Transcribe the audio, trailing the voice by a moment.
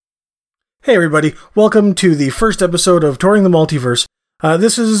Hey everybody, welcome to the first episode of Touring the Multiverse.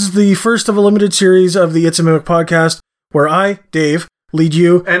 This is the first of a limited series of the It's a Mimic podcast, where I, Dave, lead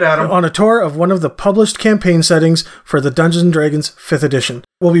you and Adam on a tour of one of the published campaign settings for the Dungeons & Dragons 5th edition.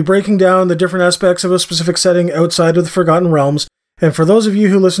 We'll be breaking down the different aspects of a specific setting outside of the Forgotten Realms, and for those of you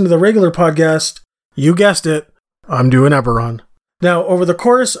who listen to the regular podcast, you guessed it, I'm doing Eberron. Now, over the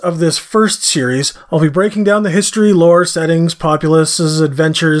course of this first series, I'll be breaking down the history, lore, settings, populaces,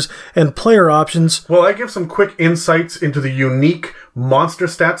 adventures, and player options. Well, I give some quick insights into the unique monster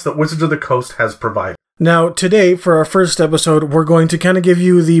stats that Wizards of the Coast has provided. Now, today, for our first episode, we're going to kind of give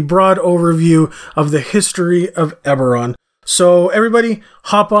you the broad overview of the history of Eberron. So, everybody,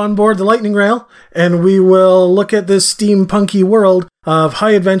 hop on board the lightning rail, and we will look at this steampunky world of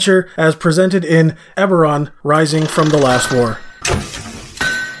high adventure as presented in Eberron, Rising from the Last War.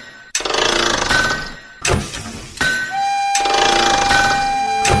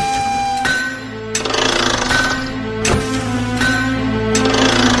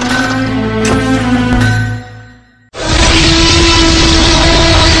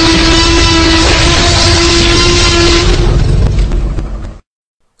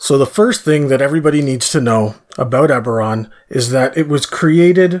 So the first thing that everybody needs to know about Eberron is that it was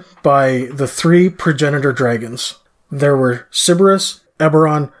created by the three progenitor dragons. There were Sybaris,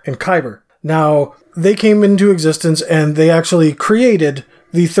 Eberron, and Kyber. Now, they came into existence and they actually created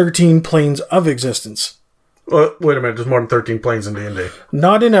the 13 planes of existence. Wait a minute, there's more than 13 planes in D&D.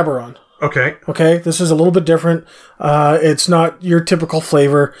 Not in Eberron. Okay, this is a little bit different. It's not your typical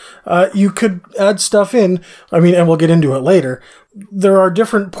flavor. You could add stuff in, and we'll get into it later. There are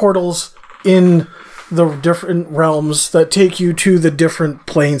different portals in the different realms that take you to the different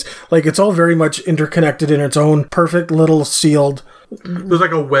planes. Like, it's all very much interconnected in its own perfect little sealed... There's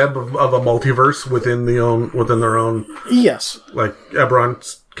like a web of a multiverse within their own... Yes. Like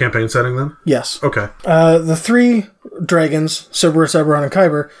Eberron's campaign setting then? Yes. Okay. The three dragons, Sybaris, Eberron, and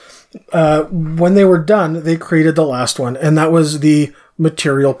Kyber, when they were done, they created the last one, and that was the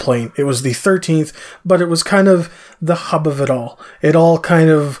material plane. It was the 13th, but it was kind of the hub of it all. It all kind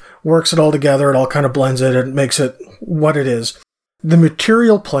of works it all together, it all kind of blends it, and makes it what it is. The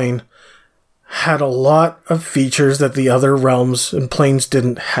material plane had a lot of features that the other realms and planes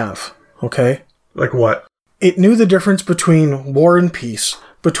didn't have, okay? Like what? It knew the difference between war and peace,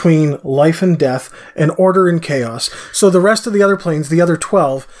 between life and death, and order and chaos. So the rest of the other planes, the other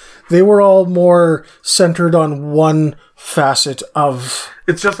 12, they were all more centered on one facet of...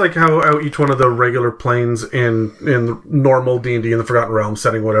 It's just like how each one of the regular planes in normal D&D in the Forgotten Realms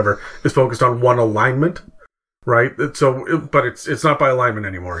setting, whatever, is focused on one alignment, right? But it's not by alignment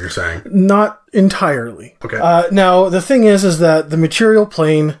anymore, you're saying? Not entirely. Okay. Now, the thing is that the material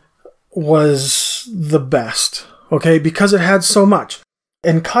plane was the best, okay? Because it had so much.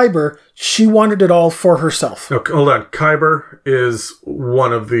 And Kyber, she wanted it all for herself. Okay, hold on. Kyber is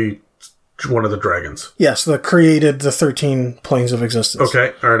one of the dragons. Yes, that created the 13 planes of existence.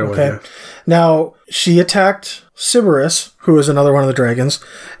 Okay, all right. Okay. Now, she attacked Sybaris, who is another one of the dragons,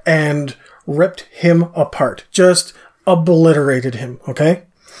 and ripped him apart. Just obliterated him, okay?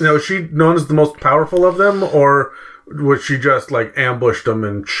 Now, is she known as the most powerful of them, or was she just, like, ambushed him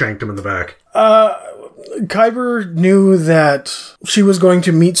and shanked him in the back? Kyber knew that she was going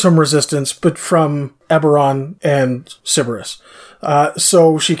to meet some resistance, but from Eberron and Sybaris.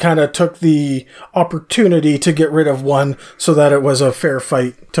 So she kind of took the opportunity to get rid of one so that it was a fair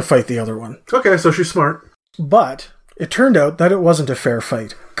fight to fight the other one. Okay, so she's smart. But it turned out that it wasn't a fair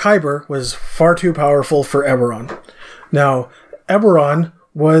fight. Kyber was far too powerful for Eberron. Now, Eberron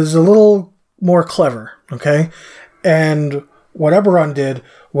was a little more clever, okay? And what Eberron did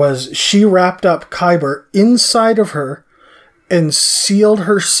was she wrapped up Kyber inside of her and sealed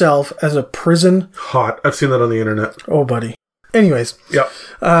herself as a prison. Hot. I've seen that on the internet. Oh, buddy. Anyways.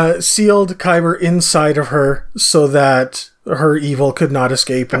 Yep. Sealed Kyber inside of her so that her evil could not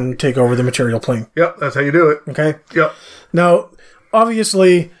escape and take over the material plane. Yep, that's how you do it. Okay? Yep. Now,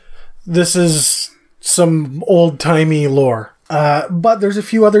 obviously, this is some old-timey lore. But there's a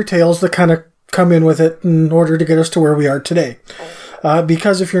few other tales that kind of come in with it in order to get us to where we are today.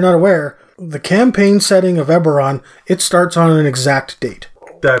 Because if you're not aware, the campaign setting of Eberron, it starts on an exact date.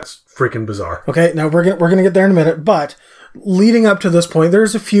 That's freaking bizarre. Okay, now we're gonna get there in a minute, but leading up to this point,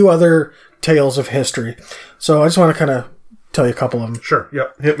 there's a few other tales of history. So I just want to kind of tell you a couple of them. Sure,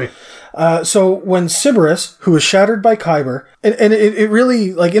 yep, hit me. So when Sybaris, who was shattered by Kyber, and it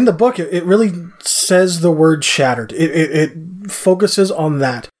really, like in the book, it really says the word shattered. It focuses on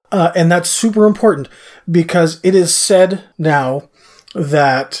that. And that's super important because it is said now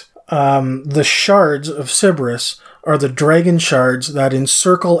that the shards of Sybaris are the dragon shards that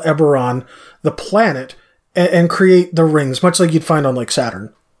encircle Eberron, the planet, and create the rings, much like you'd find on like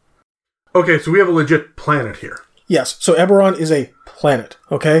Saturn. Okay, so we have a legit planet here. Yes, so Eberron is a planet,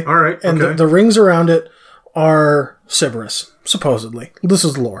 okay? All right, and okay. the rings around it are Sybaris, supposedly. This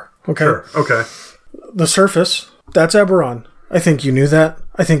is lore, okay? Sure, okay. The surface, that's Eberron. I think you knew that.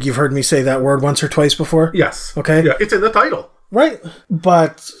 I think you've heard me say that word once or twice before. Yes. Okay? Yeah, it's in the title. Right.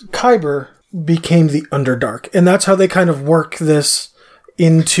 But Kyber became the Underdark, and that's how they kind of work this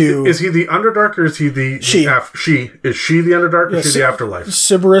into... Is he the Underdark, or is he the... She. Is she the Underdark, or is she the Afterlife?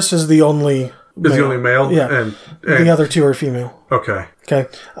 Sybaris is the only male. Is the only male? Yeah. And the other two are female. Okay. Okay.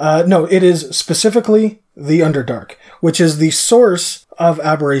 No, it is specifically the Underdark, which is the source of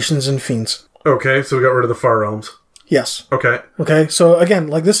aberrations and fiends. Okay, so we got rid of the Far Realms. Yes. Okay. Okay, so again,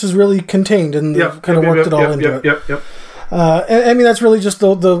 like this is really contained, and they've kind of worked it all into it. Yep. And, I mean, that's really just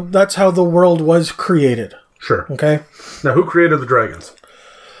that's how the world was created. Sure. Okay? Now, who created the dragons?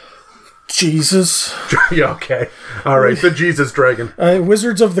 Jesus. Yeah, okay. All right, the Jesus dragon.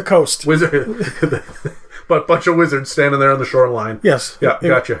 Wizards of the Coast. Wizard. But bunch of wizards standing there on the shoreline. Yes. Yeah,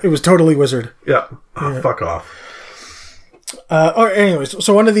 gotcha. It was totally wizard. Yeah. Oh, yeah. Fuck off. Anyways,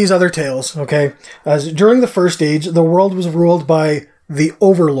 so one of these other tales, okay, during the First Age, the world was ruled by the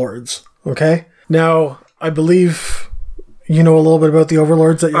Overlords, okay? Now, I believe you know a little bit about the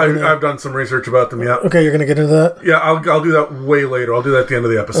Overlords. That I've done some research about them, yeah. Okay, you're going to get into that? Yeah, I'll do that way later. I'll do that at the end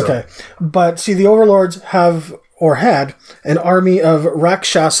of the episode. Okay. But, see, the Overlords have, or had, an army of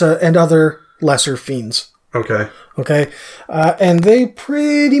Rakshasa and other lesser fiends. Okay. Okay? And they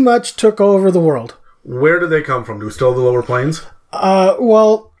pretty much took over the world. Where do they come from? Do we still have the lower plains?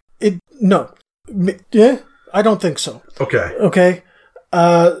 Well, no. Yeah, I don't think so. Okay. Okay.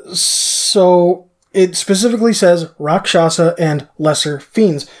 So it specifically says Rakshasa and lesser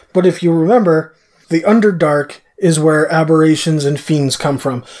fiends. But if you remember, the Underdark is where aberrations and fiends come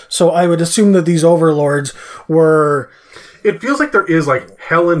from. So I would assume that these overlords were... It feels like there is, like,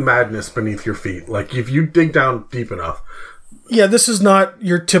 hell and madness beneath your feet. Like, if you dig down deep enough. Yeah, this is not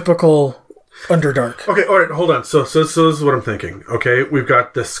your typical Underdark. Okay, all right, hold on. So this is what I'm thinking. Okay, we've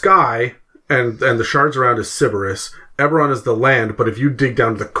got the sky, and the shards around is Sybaris. Eberron is the land, but if you dig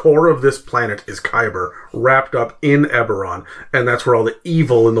down to the core of this planet is Kyber, wrapped up in Eberron, and that's where all the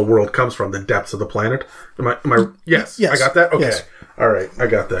evil in the world comes from, the depths of the planet. Am I yes, I got that? Okay. Yes. All right, I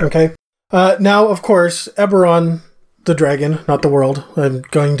got that. Okay. Now, of course, Eberron, the dragon, not the world. I'm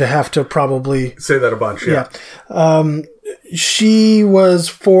going to have to probably... Say that a bunch, yeah. She was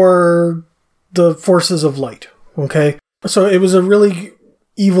for the forces of light, okay? So it was a really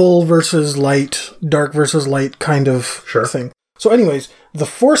evil versus light, dark versus light kind of thing. So anyways, the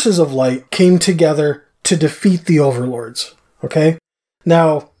forces of light came together to defeat the overlords, okay?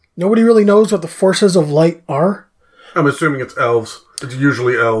 Now, nobody really knows what the forces of light are. I'm assuming it's elves. It's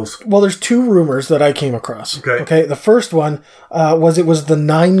usually elves. Well, there's two rumors that I came across. Okay. The first one was the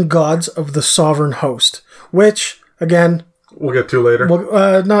 9 gods of the sovereign host, which, again... We'll get to later.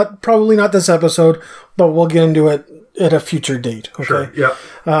 Probably not this episode, but we'll get into it at a future date. Okay. Sure. Yeah.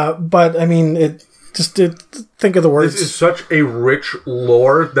 But I mean, think of the words. This is such a rich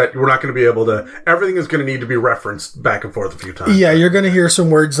lore that we're not going to be able to. Everything is going to need to be referenced back and forth a few times. Yeah, you're going to hear some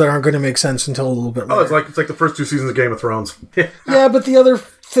words that aren't going to make sense until a little bit later. Oh, it's like the first 2 seasons of Game of Thrones. Yeah, but the other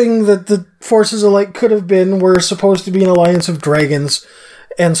thing that the forces of light could have been were supposed to be an alliance of dragons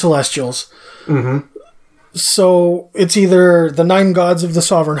and celestials. Mm-hmm. So it's either the 9 gods of the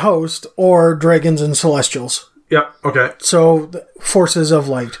sovereign host or dragons and celestials. Yeah, okay. So, forces of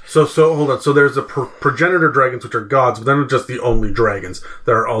light. So hold on. So there's the progenitor dragons, which are gods, but they're not just the only dragons.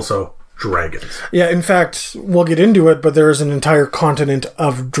 There are also dragons. Yeah, in fact, we'll get into it, but there is an entire continent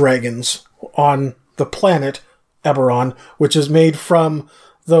of dragons on the planet Eberron, which is made from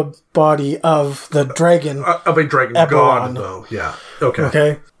the body of the dragon. Of a dragon Eberron. god, though. Yeah. Okay.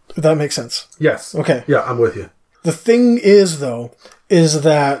 Okay? That makes sense. Yes. Okay. Yeah, I'm with you. The thing is, though, is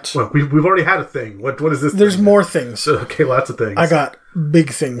that... Well, we've already had a thing. What is this There's thing? more things. Okay, lots of things. I got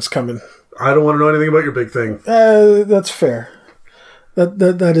big things coming. I don't want to know anything about your big thing. That's fair.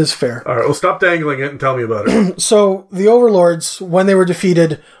 That is fair. All right, well, stop dangling it and tell me about it. So, the overlords, when they were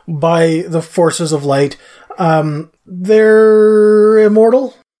defeated by the forces of light, they're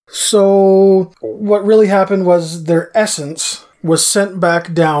immortal. So, what really happened was their essence was sent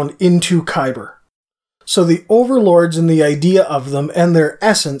back down into Kyber. So the overlords and the idea of them and their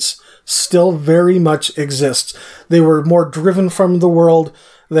essence still very much exists. They were more driven from the world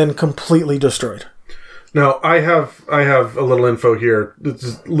than completely destroyed. Now, I have a little info here.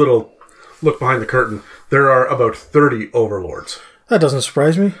 Just little look behind the curtain. There are about 30 overlords. That doesn't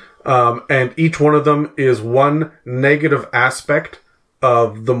surprise me. And each one of them is one negative aspect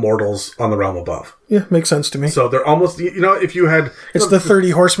of the mortals on the realm above. Yeah, makes sense to me. So they're almost, if you had... It's the 30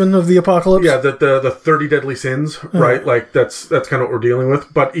 horsemen of the apocalypse? Yeah, the 30 deadly sins, right? Like, that's kind of what we're dealing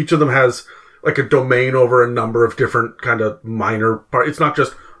with. But each of them has, like, a domain over a number of different kind of minor parts. It's not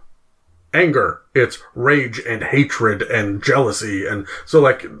just anger. It's rage and hatred and jealousy. And so,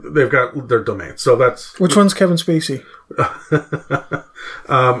 like, they've got their domains. So that's... Which one's Kevin Spacey?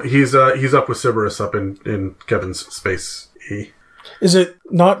 He's up with Cerberus up in Kevin's space. Is it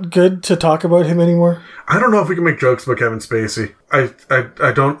not good to talk about him anymore? I don't know if we can make jokes about Kevin Spacey.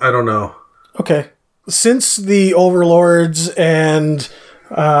 I don't know. Okay. Since the overlords and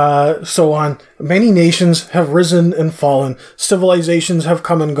so on, many nations have risen and fallen. Civilizations have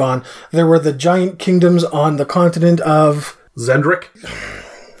come and gone. There were the giant kingdoms on the continent of... Zendrick?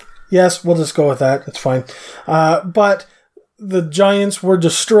 Yes, we'll just go with that. It's fine. But the giants were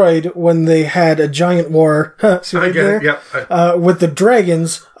destroyed when they had a giant war. See what I get there? Yeah. With the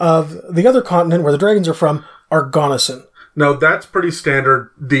dragons of the other continent where the dragons are from, Argonason. Now, that's pretty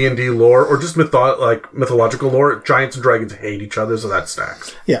standard D&D lore, or just mythological lore. Giants and dragons hate each other, so that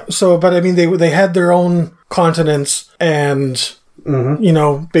stacks. Yeah, so, but I mean, they had their own continents, and,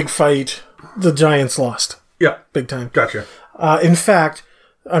 big fight. The giants lost. Yeah. Big time. Gotcha. In fact,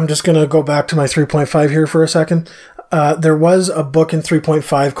 I'm just going to go back to my 3.5 here for a second. There was a book in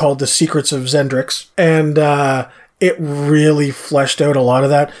 3.5 called The Secrets of Zendrix, and it really fleshed out a lot of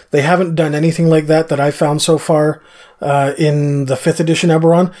that. They haven't done anything like that I found so far in the 5th edition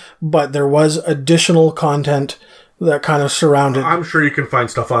Eberron, but there was additional content that kind of surrounded... I'm sure you can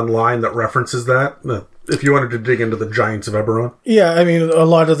find stuff online that references that, if you wanted to dig into the giants of Eberron. Yeah, I mean, a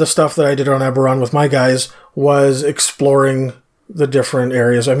lot of the stuff that I did on Eberron with my guys was exploring the different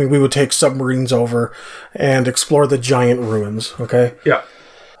areas. I mean, we would take submarines over and explore the giant ruins, okay? Yeah.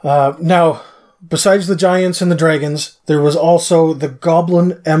 Now, besides the giants and the dragons, there was also the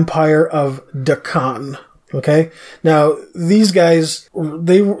Goblin Empire of Dakan, okay? Now, these guys,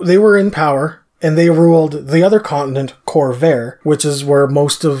 they were in power, and they ruled the other continent, Corvair, which is where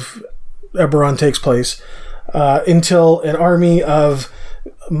most of Eberron takes place, until an army of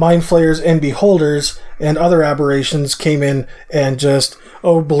mind flayers and beholders and other aberrations came in and just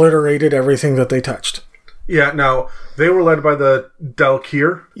obliterated everything that they touched. Yeah, now, they were led by the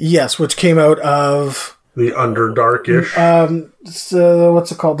Dalkir. Yes, which came out of... The Underdark-ish.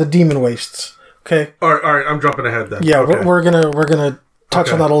 What's it called? The Demon Wastes. Okay? Alright, I'm jumping ahead then. Yeah, okay. we're gonna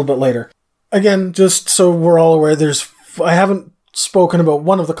touch on that a little bit later. Again, just so we're all aware, I haven't spoken about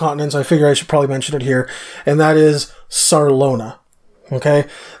one of the continents. I figure I should probably mention it here, and that is Sarlona. Okay?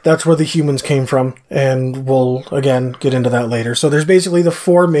 That's where the humans came from, and we'll, again, get into that later. So there's basically the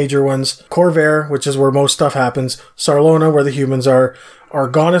 4 major ones. Corvair, which is where most stuff happens. Sarlona, where the humans are.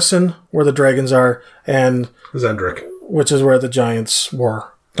 Argonason, where the dragons are. And... Zendrick. Which is where the giants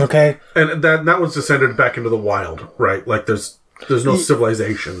were. Okay? And that was descended back into the wild, right? Like, there's no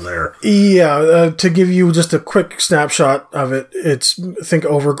civilization there. Yeah, to give you just a quick snapshot of it, think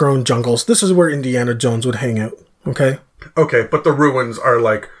overgrown jungles. This is where Indiana Jones would hang out. Okay? Okay, but the ruins are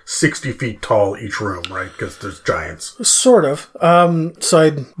like 60 feet tall each room, right? Because there's giants. Sort of.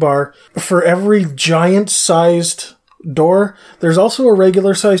 Sidebar. For every giant-sized door, there's also a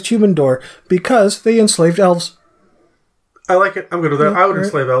regular-sized human door because they enslaved elves. I like it. I'm good with that. I would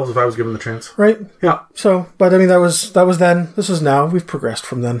enslave elves if I was given the chance. Right? Yeah. So, but I mean, that was then. This is now. We've progressed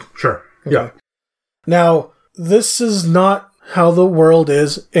from then. Sure. Okay. Yeah. Now, this is not how the world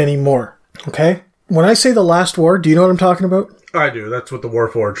is anymore. Okay? When I say the last war, do you know what I'm talking about? I do. That's what the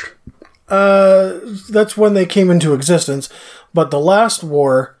Warforged. That's when they came into existence. But the last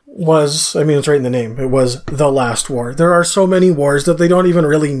war was, I mean, it's right in the name. It was the last war. There are so many wars that they don't even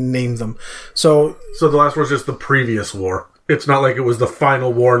really name them. So the last war is just the previous war. It's not like it was the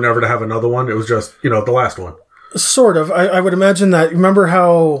final war, never to have another one. It was just, the last one. Sort of. I would imagine that. Remember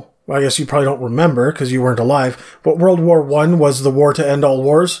how, well, I guess you probably don't remember because you weren't alive, but World War I was the war to end all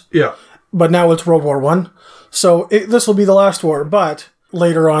wars. Yeah. But now it's World War I. So this will be the last war, but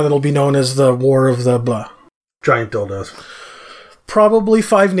later on it'll be known as the War of the blah. Giant dildos. Probably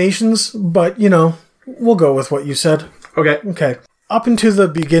 5 nations, but, we'll go with what you said. Okay. Up into the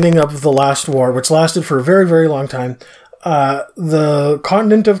beginning of the last war, which lasted for a very, very long time, the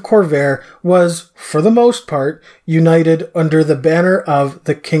continent of Corvair was, for the most part, united under the banner of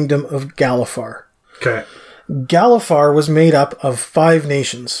the Kingdom of Galifar. Okay. Galifar was made up of 5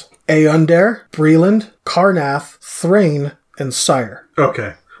 nations. Aundare, Breland, Karnath, Thrain, and Sire.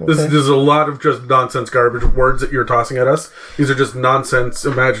 Okay. Okay? There's a lot of just nonsense garbage words that you're tossing at us. These are just nonsense,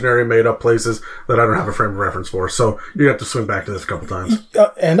 imaginary, made-up places that I don't have a frame of reference for. So you have to swing back to this a couple times.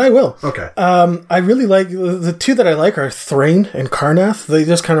 And I will. Okay. I really like... The two that I like are Thrain and Karnath. They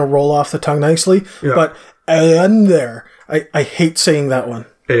just kind of roll off the tongue nicely. Yeah. But Aeander, I hate saying that one.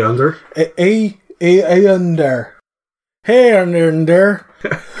 Aeander? Aeander. Hey, Aeander.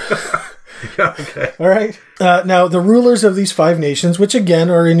 Yeah, okay. All right. Now, the rulers of these 5 nations, which again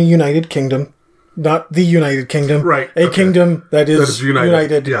are in a united kingdom, not the United Kingdom, Right, A okay. kingdom that is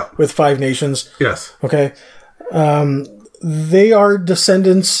united yeah. with 5 nations. Yes. Okay. They are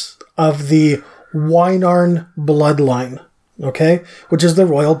descendants of the Wynarn bloodline, okay, which is the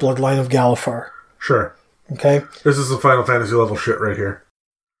royal bloodline of Galifar. Sure. Okay. This is the Final Fantasy level shit right here.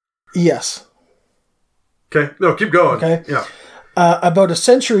 Yes. Okay. No, keep going. Okay. Yeah. About a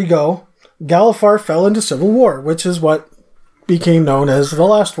century ago, Galifar fell into civil war, which is what became known as the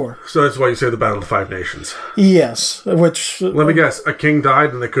Last War. So that's why you say the Battle of the 5 Nations. Yes, which... Let me guess. A king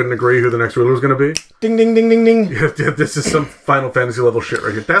died and they couldn't agree who the next ruler was going to be? Ding, ding, ding, ding, ding. Yeah, this is some Final Fantasy level shit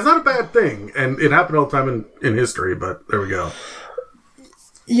right here. That's not a bad thing. And it happened all the time in history, but there we go.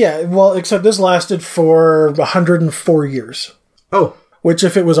 Yeah, well, except this lasted for 104 years. Oh. Which,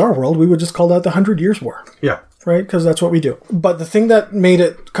 if it was our world, we would just call that the 100 Years' War. Yeah. Right? Because that's what we do. But the thing that made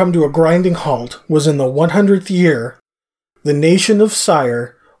it come to a grinding halt was in the 100th year, the nation of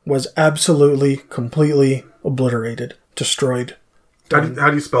Cyre was absolutely, completely obliterated, destroyed. How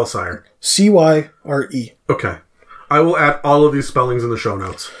do you spell sire? C-Y-R-E. Okay. I will add all of these spellings in the show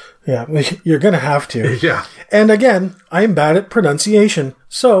notes. Yeah, you're going to have to. Yeah. And again, I'm bad at pronunciation,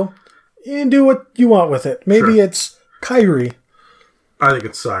 so you do what you want with it. Maybe Sure. it's Kyrie. I think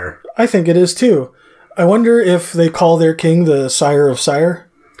it's sire. I think it is too. I wonder if they call their king the Sire of Cyre.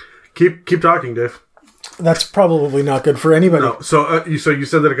 Keep talking, Dave. That's probably not good for anybody. No. So you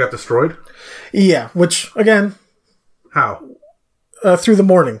said that it got destroyed? Yeah, which, again, How? through the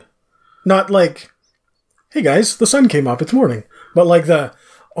morning. Not like, hey guys, the sun came up, it's morning. But like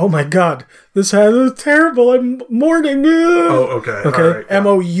oh my god, this has a terrible, I'm mourning. Oh, okay. Okay, All right, yeah.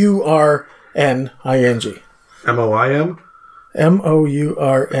 Mourning. M-O-I-M?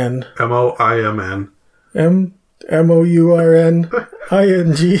 Mourn. M-O-I-M-N. Mourning.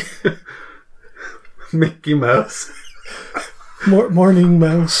 Mickey Mouse. Morning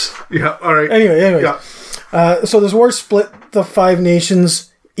mouse. Yeah, all right. Anyway. Yeah. So this war split the 5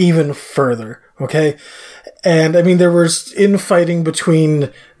 nations even further, okay? And, I mean, there was infighting between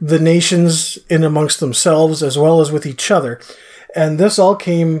the nations in amongst themselves as well as with each other. And this all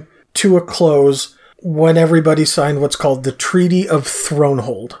came to a close when everybody signed what's called the Treaty of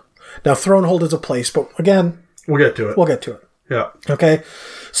Thronehold. Now, Thronehold is a place, but again... We'll get to it. We'll get to it. Yeah. Okay?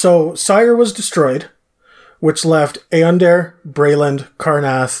 So, Cyre was destroyed, which left Aeander, Breland,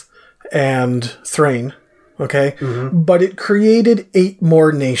 Karnath, and Thrain. Okay? Mm-hmm. But it created 8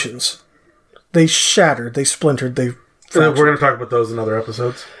 more nations. They shattered, they splintered, they We're going to talk about those in other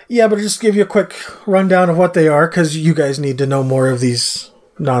episodes. Yeah, but I'll just give you a quick rundown of what they are, because you guys need to know more of these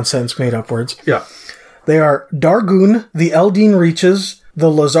nonsense made-up words. Yeah. They are Dargun, the Eldeen Reaches,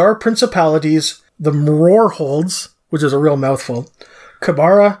 the Lazar Principalities, the Mrorholds, which is a real mouthful,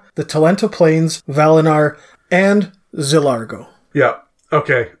 Kabara, the Talenta Plains, Valinar, and Zilargo. Yeah.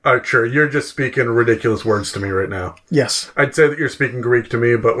 Okay. All right, sure. You're just speaking ridiculous words to me right now. Yes. I'd say that you're speaking Greek to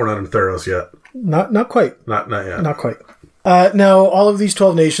me, but we're not in Theros yet. Not quite. Not yet. Not quite. Now, all of these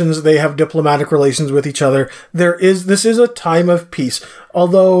 12 nations, they have diplomatic relations with each other. This is a time of peace,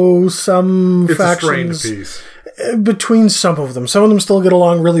 although some It's factions... a strained peace. Between some of them still get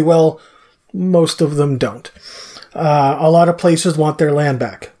along really well. Most of them don't. A lot of places want their land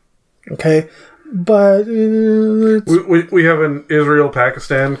back. Okay? But... We have an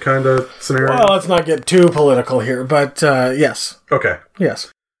Israel-Pakistan kind of scenario? well, let's not get too political here, but yes. Okay.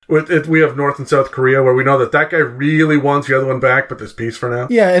 Yes. We have North and South Korea, where we know that guy really wants the other one back, but there's peace for now.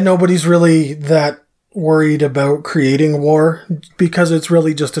 Yeah, and nobody's really that worried about creating war, because it's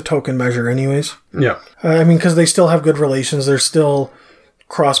really just a token measure anyways. Yeah. I mean, because they still have good relations. They're still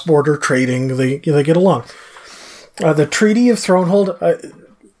cross-border trading. They get along. The Treaty of Thronehold,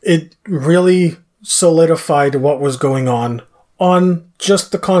 it really solidified what was going on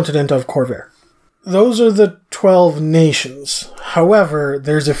just the continent of Corvair. Those are the 12 nations. However,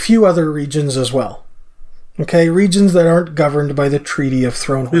 there's a few other regions as well. Okay, regions that aren't governed by the Treaty of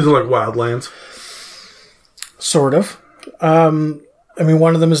Thronehold. These are like wildlands. Sort of. I mean,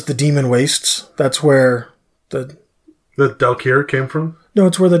 one of them is the Demon Wastes. That's where The Dalkir came from? No,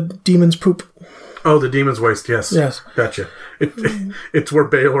 it's where the demons poop. Oh, the Demon's Waste, yes. Yes. Gotcha. It's where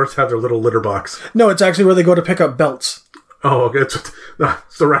Baelors have their little litter box. No, it's actually where they go to pick up belts. Oh, okay. It's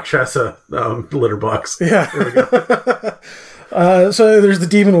the Rakshasa litter box. Yeah. There we go. So there's the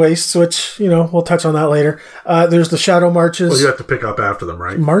Demon Wastes, which, we'll touch on that later. There's the Shadow Marches. Well, you have to pick up after them,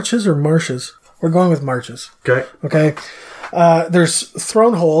 right? Marches or marshes? We're going with marches. Okay. Okay. There's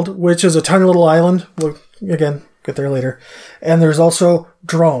Thronehold, which is a tiny little island. We'll, again, get there later. And there's also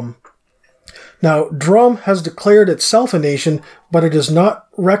Drom. Now, Drom has declared itself a nation, but it is not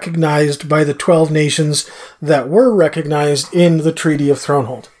recognized by the 12 nations that were recognized in the Treaty of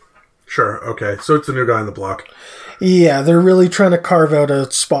Thronehold. Sure, okay. So it's the new guy on the block. Yeah, they're really trying to carve out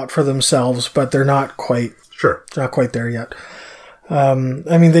a spot for themselves, but they're not quite there yet.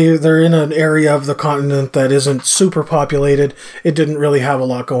 They're in an area of the continent that isn't super populated. It didn't really have a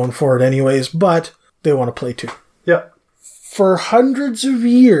lot going for it anyways, but they want to play too. Yeah. For hundreds of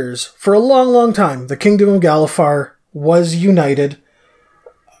years, for a long, long time, the Kingdom of Galifar was united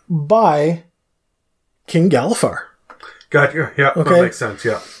by King Galifar. Gotcha. Yeah, Okay. That makes sense,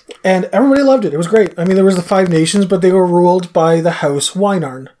 yeah. And everybody loved it. It was great. I mean, there was the 5 nations, but they were ruled by the House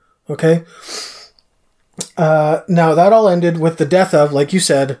Wynarn. Okay? Now, that all ended with the death of, like you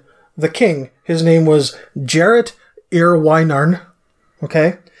said, the king. His name was Jarrett Ir Wynarn.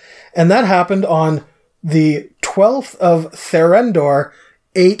 Okay? And that happened on the 12th of Therendor,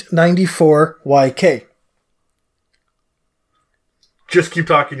 894 YK. Just keep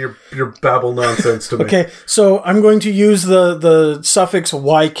talking your babble nonsense to me. Okay, so I'm going to use the suffix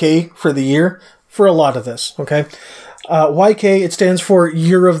YK for the year for a lot of this, okay? YK, it stands for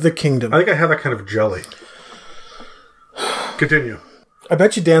Year of the Kingdom. I think I have that kind of jelly. Continue. I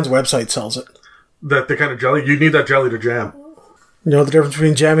bet you Dan's website sells it. The kind of jelly? You need that jelly to jam. You know what the difference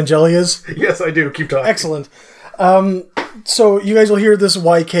between jam and jelly is? Yes, I do. Keep talking. Excellent. So you guys will hear this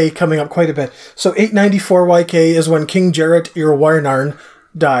YK coming up quite a bit. So 894 YK is when King Jarrett Ir Wynarn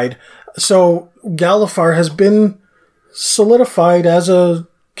died. So Galifar has been solidified as a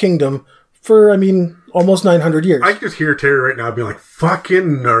kingdom for, almost 900 years. I can just hear Terry right now being like,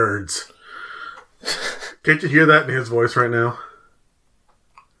 fucking nerds. Can't you hear that in his voice right now?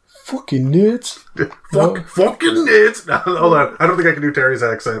 Fucking nuts. Fucking nerds. No, hold on. I don't think I can do Terry's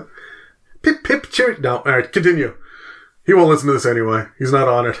accent. Pip, pip, cheer. No, alright, continue. He won't listen to this anyway. He's not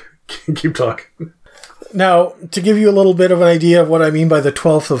on it. Keep talking. Now, to give you a little bit of an idea of what I mean by the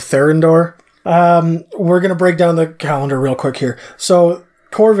 12th of Therendor, we're going to break down the calendar real quick here. So,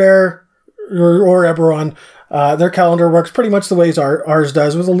 Corvair or Eberron, their calendar works pretty much the way ours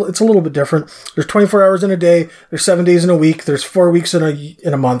does. It's a little bit different. There's 24 hours in a day, there's 7 days in a week, there's 4 weeks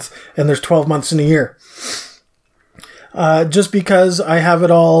in a month, and there's 12 months in a year. Just because I have it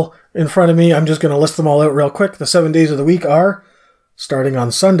all in front of me, I'm just going to list them all out real quick. The 7 days of the week are, starting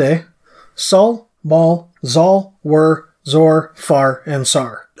on Sunday, Sol, Mal, Zal, Wer, Zor, Far, and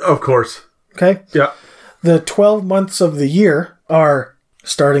Sar. Of course. Okay? Yeah. The 12 months of the year are,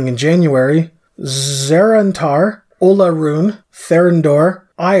 starting in January, Zarantar, Olarun, Therendor,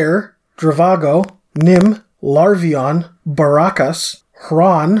 Ire, Dravago, Nim, Larvion, Barakas,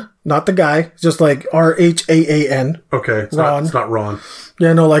 Hran, not the guy, just like Rhaan. Okay, it's not Ron.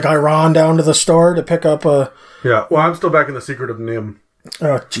 Yeah, no, like I ran down to the store to pick up a... Yeah, well, I'm still back in the secret of Nim.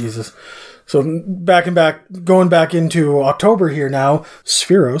 Oh, Jesus. So going back into October here now,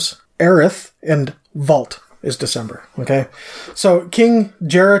 Spheros, Aerith, and Vault is December, okay? So King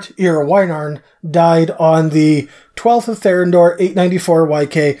Jarrett Ir Wynarn died on the 12th of Therendor, 894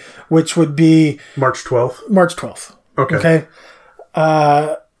 YK, which would be... March 12th? March 12th. Okay.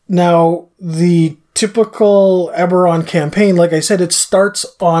 Now, the typical Eberron campaign, like I said, it starts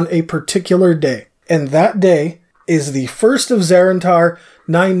on a particular day. And that day is the 1st of Zarantar,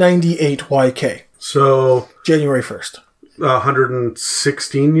 998 YK. So... January 1st.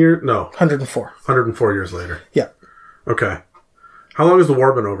 116 years? No. 104. 104 years later. Yeah. Okay. How long has the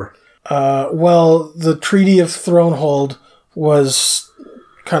war been over? Well, the Treaty of Thronehold was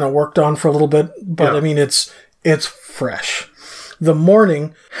kind of worked on for a little bit, but yeah. It's fresh. The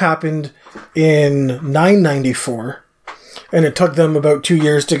Mourning happened in 994, and it took them about 2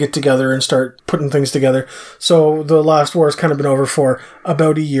 years to get together and start putting things together. So the last war has kind of been over for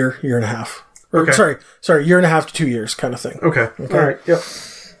about a year and a half. Okay. Sorry, year and a half to 2 years kind of thing. Okay. All right. Yep.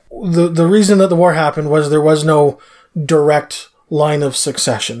 The reason that the war happened was there was no direct line of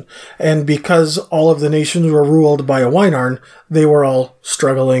succession. And because all of the nations were ruled by a Wynarn, they were all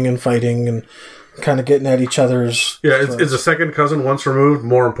struggling and fighting and kind of getting at each other's... Yeah, is a second cousin once removed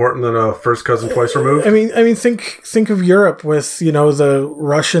more important than a first cousin twice removed? Think of Europe with, the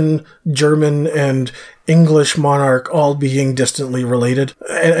Russian, German, and English monarch all being distantly related.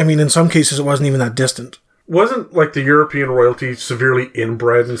 In some cases, it wasn't even that distant. Wasn't, like, the European royalty severely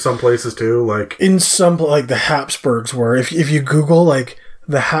inbred in some places, too? Like, In some, like, the Habsburgs were. If you Google, like,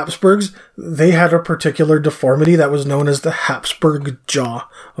 the Habsburgs, they had a particular deformity that was known as the Habsburg jaw.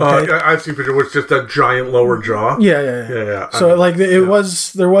 Okay? I've seen pictures where it's just a giant lower jaw. Yeah. So, like, there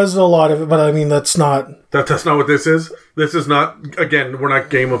was a lot of it, but I mean, that's not... That's not what this is? This is not, again, we're not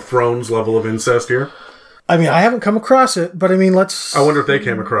Game of Thrones level of incest here. I mean, I haven't come across it, but I mean, let's... I wonder if they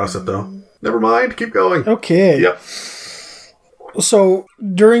came across it, though. Never mind, keep going. Okay. Yep. So,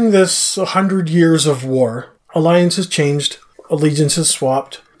 during this 100 years of war, alliances changed, allegiances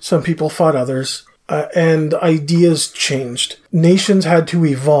swapped, some people fought others, and ideas changed. Nations had to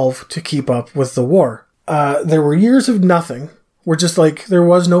evolve to keep up with the war. There were years of nothing, where just like there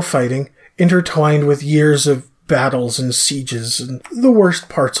was no fighting, intertwined with years of battles and sieges and the worst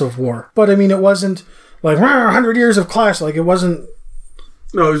parts of war. But I mean, it wasn't like 100 years of clash, like it wasn't...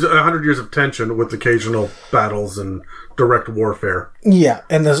 No, it was 100 years of tension with occasional battles and direct warfare. Yeah,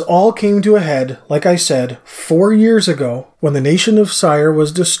 and this all came to a head, like I said, 4 years ago, when the nation of Sire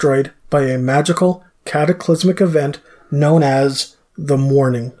was destroyed by a magical, cataclysmic event known as the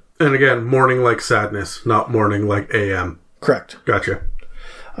Mourning. And again, mourning like sadness, not mourning like AM. Correct. Gotcha.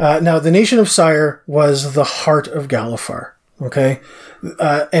 Now, the nation of Sire was the heart of Galifar, okay?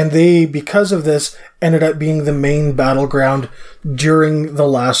 And they, because of this, ended up being the main battleground during the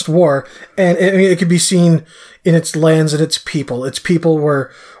last war. And it could be seen in its lands and its people. Its people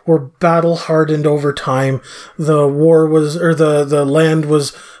were battle-hardened over time. The war was, or the land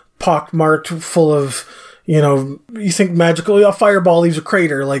was pockmarked, full of, you think magically a fireball leaves a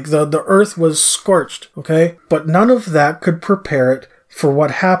crater. Like, the earth was scorched, okay? But none of that could prepare it for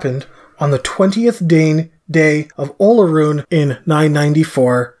what happened on the 20th day of Olaroon in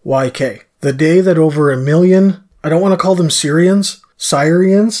 994 YK. The day that over 1 million, I don't want to call them Sirens.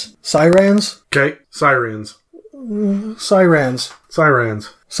 Okay, Sirens?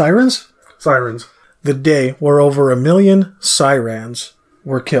 The day where over 1 million Sirens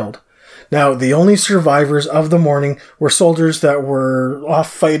were killed. Now, the only survivors of the Mourning were soldiers that were off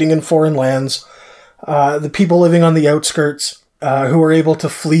fighting in foreign lands, the people living on the outskirts, who were able to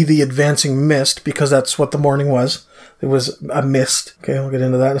flee the advancing mist, because that's what the Mourning was. It was a mist. Okay, we'll get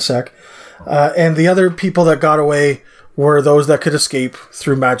into that in a sec. And the other people that got away were those that could escape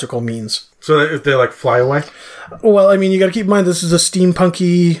through magical means. So if they, like, fly away? Well, I mean, you got to keep in mind this is a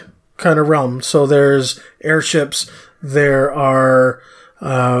steampunky kind of realm. So there's airships, there are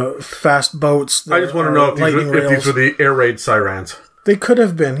fast boats. I just want to know if these were the air raid Sirens. They could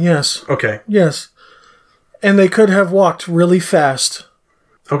have been, yes. Okay. Yes. And they could have walked really fast.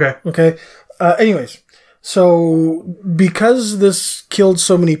 Okay. Okay. Anyways, so because this killed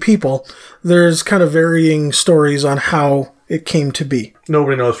so many people, there's kind of varying stories on how it came to be.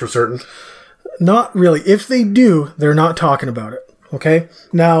 Nobody knows for certain. Not really. If they do, they're not talking about it. Okay?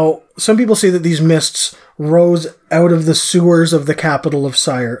 Now, some people say that these mists rose out of the sewers of the capital of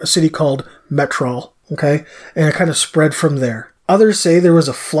Sire, a city called Metrol. Okay? And it kind of spread from there. Others say there was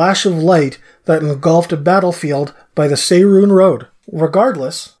a flash of light that engulfed a battlefield by the Seyroun Road.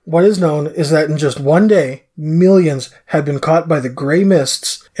 Regardless, what is known is that in just one day, millions had been caught by the grey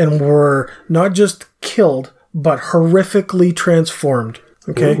mists and were not just killed, but horrifically transformed.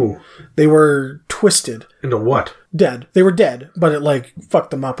 Okay? Ooh. They were twisted. Into what? Dead. They were dead, but it,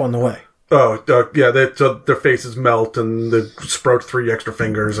 fucked them up on the way. Oh, yeah, so their faces melt and they sprout 3 extra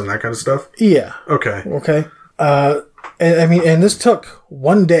fingers and that kind of stuff? Yeah. Okay. Okay. And this took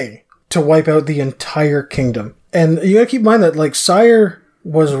 1 day to wipe out the entire kingdom. And you gotta keep in mind that, Sire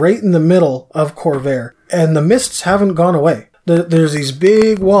was right in the middle of Corvair, and the mists haven't gone away. There's these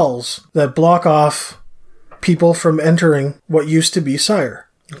big walls that block off people from entering what used to be Sire.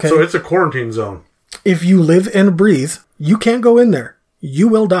 Okay? So it's a quarantine zone. If you live and breathe, you can't go in there. You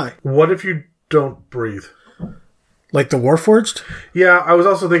will die. What if you don't breathe? Like the Warforged? Yeah, I was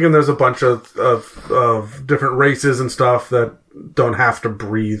also thinking there's a bunch of different races and stuff that don't have to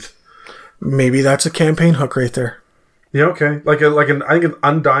breathe. Maybe that's a campaign hook right there. Yeah, okay. I think an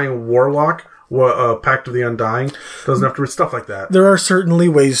Undying Warlock, Pact of the Undying, doesn't have to read stuff like that. There are certainly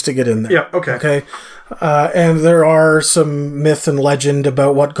ways to get in there. Yeah, okay. Okay. And there are some myth and legend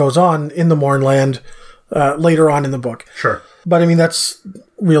about what goes on in the Mournland later on in the book. Sure. But I mean, that's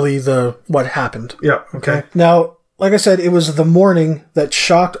really what happened. Yeah, okay. Now, like I said, it was the Mourning that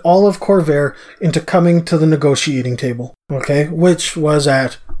shocked all of Corvair into coming to the negotiating table. Okay. Which was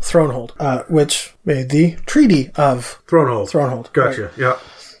at Thronehold, which made the Treaty of Thronehold. Gotcha, right.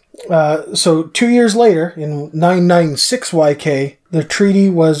 Yeah. So 2 years later, in 996 YK, the treaty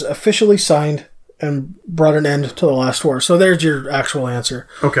was officially signed and brought an end to the last war. So there's your actual answer.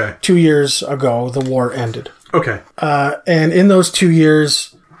 Okay. 2 years ago, the war ended. Okay. And in those 2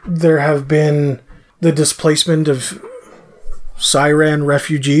 years, there have been the displacement of Syrian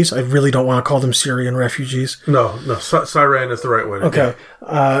refugees. I really don't want to call them Syrian refugees. No. Syrian is the right way to do it.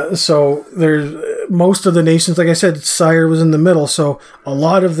 Okay. So there's most of the nations, like I said, Syria was in the middle, so a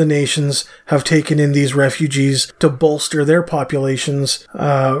lot of the nations have taken in these refugees to bolster their populations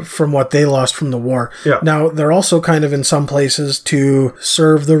from what they lost from the war. Yeah. Now, they're also kind of in some places to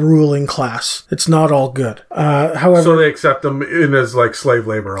serve the ruling class. It's not all good. However... So they accept them in as like slave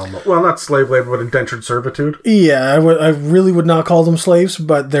labor almost. Well, not slave labor, but indentured servitude. Yeah, I really would not call them slaves,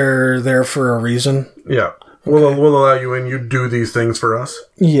 but they're there for a reason. Yeah. We'll allow you in. You do these things for us.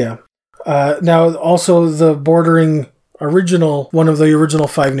 Yeah. Now, also the bordering one of the original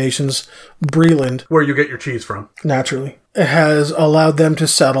 5 nations, Breland, Where you get your cheese from. naturally, has allowed them to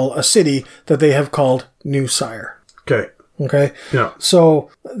settle a city that they have called New Syre. Okay. Okay? Yeah.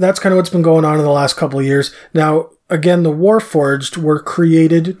 So that's kind of what's been going on in the last couple of years. Now, again, the Warforged were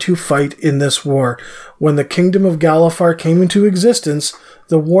created to fight in this war. When the Kingdom of Galifar came into existence,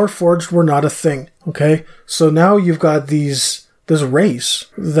 the Warforged were not a thing. Okay? So now you've got this race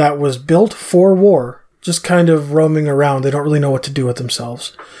that was built for war, just kind of roaming around. They don't really know what to do with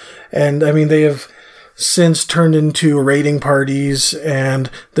themselves. And, I mean, they have since turned into raiding parties,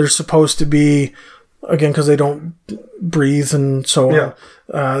 and they're supposed to be, again, because they don't breathe and so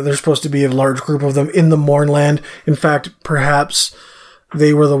on, there's supposed to be a large group of them in the Mournland. In fact, perhaps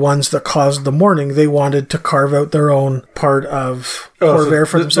they were the ones that caused the mourning. They wanted to carve out their own part of Corvair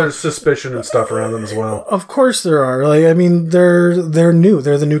for themselves. There's suspicion and stuff around them as well. Of course there are. Like, I mean, they're new.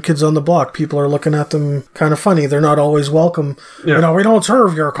 They're the new kids on the block. People are looking at them kind of funny. They're not always welcome. Yeah. You know, we don't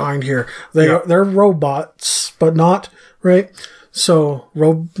serve your kind here. They're robots, but not, right? So,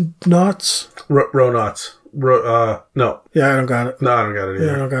 Ronauts? Ronauts. No. Yeah, I don't got it. No, I don't got it either.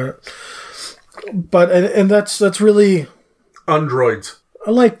 Yeah, I don't got it. But, and that's really... Androids. I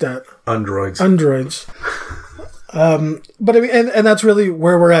like that. Androids. But I mean, and that's really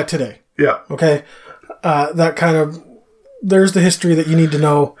where we're at today. Yeah. Okay. That kind of, there's the history that you need to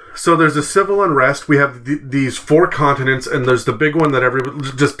know. So there's a civil unrest. We have these 4 continents, and there's the big one that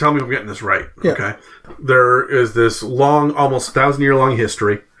everybody, just tell me if I'm getting this right. Yeah. Okay. There is this long, almost 1,000-year-long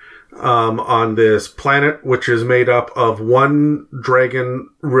history on this planet, which is made up of one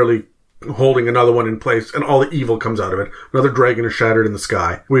dragon really holding another one in place, and all the evil comes out of it. Another dragon is shattered in the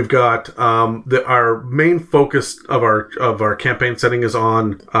sky. We've got our main focus of our campaign setting is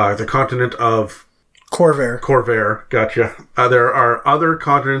on the continent of Corvair. Gotcha. There are other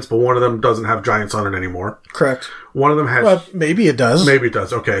continents, but one of them doesn't have giants on it anymore. Correct. One of them has... Well, maybe it does. Maybe it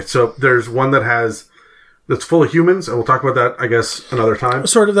does. Okay, so there's one that's full of humans, and we'll talk about that, I guess, another time.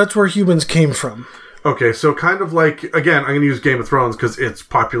 Sort of, that's where humans came from. Okay, so kind of like, again, I'm going to use Game of Thrones because it's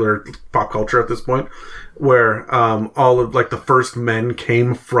popular pop culture at this point, where all of, like, the first men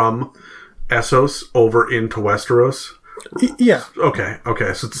came from Essos over into Westeros. Yeah. Okay,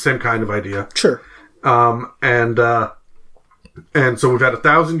 so it's the same kind of idea. Sure. And so we've had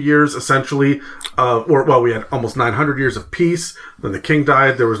 1,000 years, essentially, we had almost 900 years of peace. Then the king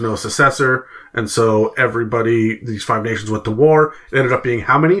died, there was no successor, and so these 5 nations went to war. It ended up being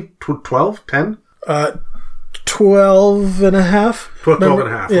how many? 12? 10? 12 and a half. 12 and a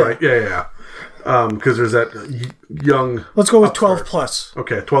half, right? Yeah. Because there's that young... Let's go with 12 plus.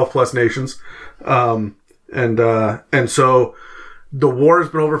 Okay, 12 plus nations. And so the war has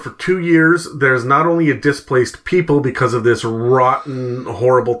been over for 2 years. There's not only a displaced people because of this rotten,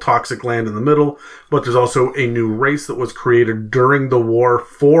 horrible, toxic land in the middle, but there's also a new race that was created during the war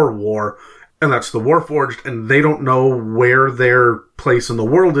for war, and that's the Warforged, and they don't know where their place in the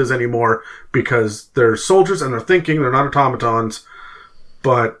world is anymore because they're soldiers and they're thinking, they're not automatons,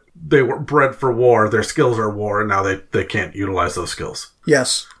 but they were bred for war, their skills are war, and now they can't utilize those skills.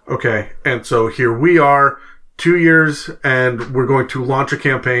 Yes. Okay, and so here we are, 2 years, and we're going to launch a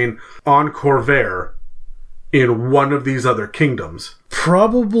campaign on Corvair in one of these other kingdoms.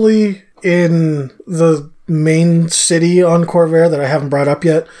 Probably in the main city on Corvair that I haven't brought up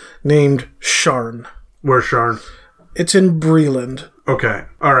yet, named Sharn. Where's Sharn? It's in Breland. Okay.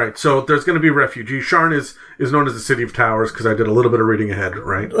 All right. So there's going to be refugees. Sharn is known as the City of Towers because I did a little bit of reading ahead,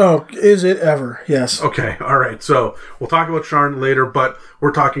 right? Oh, is it ever? Yes. Okay. All right. So we'll talk about Sharn later, but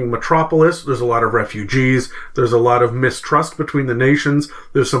we're talking Metropolis. There's a lot of refugees. There's a lot of mistrust between the nations.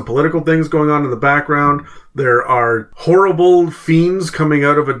 There's some political things going on in the background. There are horrible fiends coming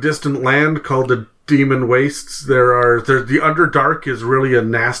out of a distant land called the Demon Wastes. There's the Underdark is really a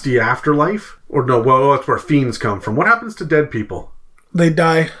nasty afterlife. Or no, well, that's where fiends come from. What happens to dead people? They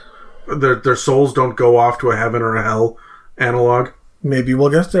die. their souls don't go off to a heaven or a hell analog. Maybe we'll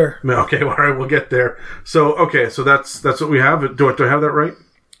get there. Okay, all right, we'll get there. So that's what we have. Do I have that right?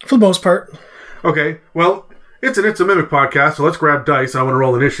 For the most part. Okay, well, it's a Mimic podcast, so let's grab dice. I want to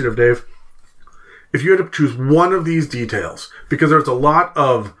roll initiative, Dave. If you had to choose one of these details, because there's a lot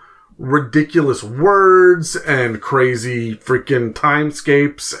of ridiculous words and crazy freaking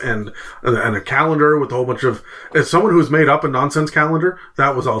timescapes and a calendar with a whole bunch of... As someone who's made up a nonsense calendar,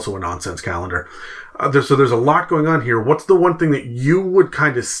 that was also a nonsense calendar. So there's a lot going on here. What's the one thing that you would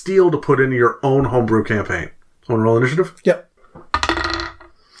kind of steal to put into your own homebrew campaign? Want to roll initiative? Yep.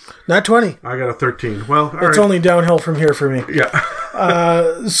 Not 20. I got a 13. Well, it's only downhill from here for me.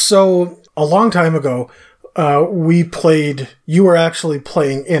 Yeah. So a long time ago, we played... You were actually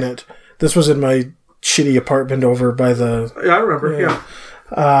playing in it. This was in my shitty apartment over by the... Yeah, I remember,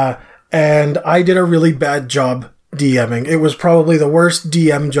 yeah. And I did a really bad job DMing. It was probably the worst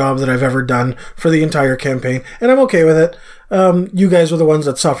DM job that I've ever done for the entire campaign. And I'm okay with it. You guys were the ones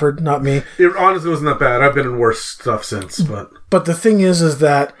that suffered, not me. It honestly wasn't that bad. I've been in worse stuff since, but... But the thing is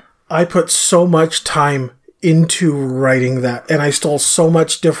that I put so much time into writing that. And I stole so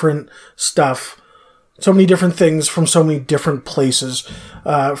much different stuff. So many different things from so many different places,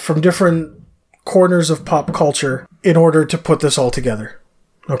 from different corners of pop culture in order to put this all together.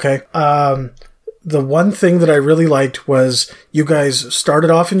 Okay? The one thing that I really liked was you guys started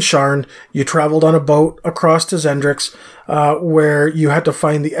off in Sharn. You traveled on a boat across to Zendrix, where you had to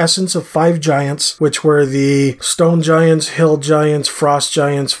find the essence of 5 giants, which were the stone giants, hill giants, frost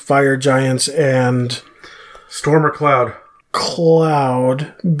giants, fire giants, and... Storm or Cloud?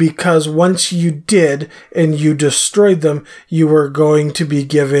 Cloud, because once you did and you destroyed them, you were going to be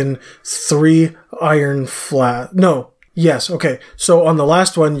given 3 iron flat. No. Yes. Okay. So on the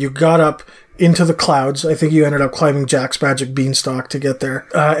last one, you got up into the clouds. I think you ended up climbing Jack's magic beanstalk to get there.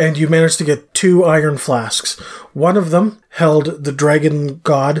 And you managed to get 2 iron flasks. One of them held the dragon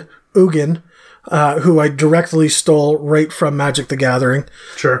god, Ugin, who I directly stole right from Magic the Gathering.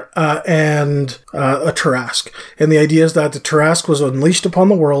 Sure. And a Tarrasque. And the idea is that the Tarrasque was unleashed upon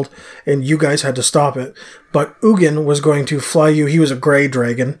the world, and you guys had to stop it. But Ugin was going to fly you, he was a grey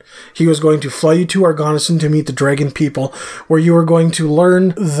dragon, he was going to fly you to Argonason to meet the dragon people, where you were going to learn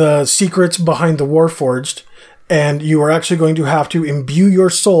the secrets behind the Warforged, and you were actually going to have to imbue your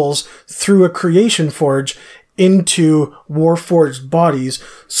souls through a creation forge into Warforged bodies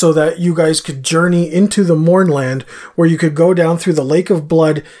so that you guys could journey into the Mournland, where you could go down through the Lake of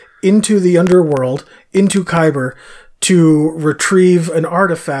Blood into the underworld, into Kyber, to retrieve an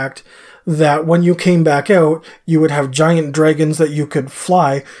artifact that when you came back out, you would have giant dragons that you could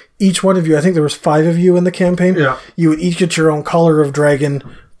fly. Each one of you, I think there was 5 of you in the campaign, you would each get your own color of dragon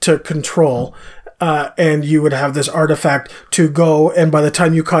to control. And you would have this artifact to go, and by the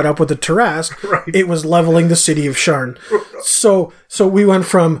time you caught up with the Tarrasque, it was leveling the city of Sharn. So we went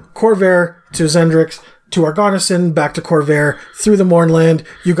from Corvair to Zendrix to Argonason, back to Corvair, through the Mournland.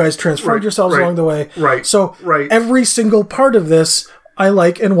 You guys transformed yourselves along the way. So every single part of this, I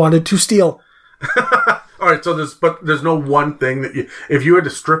like and wanted to steal. All right, so there's no one thing that if you had to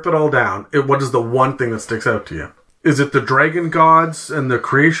strip it all down, what is the one thing that sticks out to you? Is it the dragon gods and the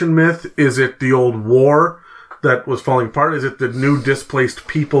creation myth? Is it the old war that was falling apart? Is it the new displaced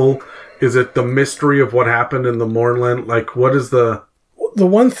people? Is it the mystery of what happened in the Mournland? Like, what is the... The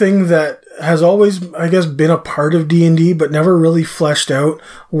one thing that has always, I guess, been a part of D&D but never really fleshed out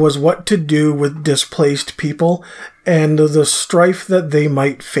was what to do with displaced people and the strife that they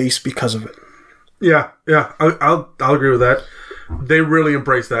might face because of it. Yeah, I'll agree with that. They really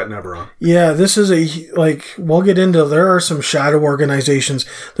embrace that in Eberron. Yeah, this is we'll get into, there are some shadow organizations.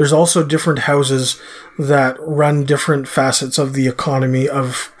 There's also different houses that run different facets of the economy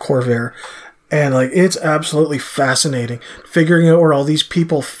of Corvair. And, it's absolutely fascinating. Figuring out where all these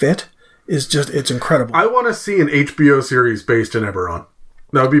people fit is just, it's incredible. I want to see an HBO series based in Eberron.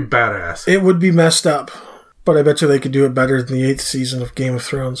 That would be badass. It would be messed up. But I bet you they could do it better than the 8th season of Game of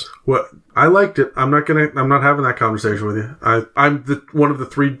Thrones. Well, I liked it. I'm not having that conversation with you. I'm one of the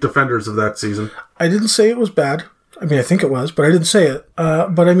 3 defenders of that season. I didn't say it was bad. I mean, I think it was, but I didn't say it.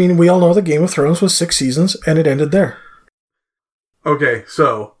 But I mean, we all know that Game of Thrones was 6 seasons, and it ended there. Okay,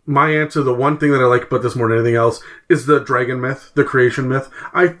 so my answer, the one thing that I like about this more than anything else, is the dragon myth, the creation myth.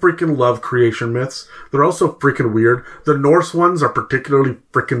 I freaking love creation myths. They're also freaking weird. The Norse ones are particularly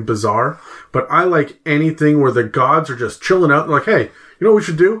freaking bizarre, but I like anything where the gods are just chilling out and like, hey, you know what we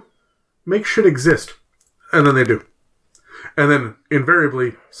should do? Make shit exist. And then they do. And then,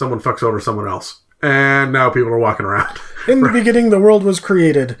 invariably, someone fucks over someone else. And now people are walking around. In the beginning, the world was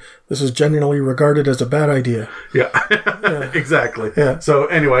created. This is generally regarded as a bad idea. Yeah, exactly. Yeah. So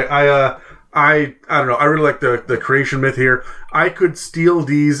anyway, I don't know. I really like the creation myth here. I could steal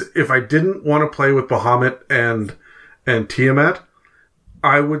these if I didn't want to play with Bahamut and Tiamat.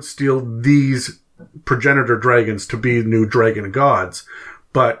 I would steal these progenitor dragons to be new dragon gods,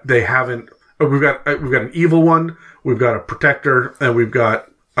 but they haven't. We've got an evil one. We've got a protector, and we've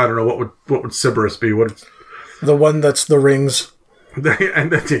got, I don't know, what would Sybaris be? The one that's the rings.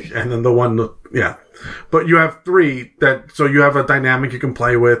 and then the one, yeah. But you have three so you have a dynamic you can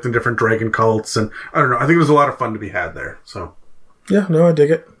play with and different dragon cults, and I don't know. I think there's a lot of fun to be had there. So yeah, no, I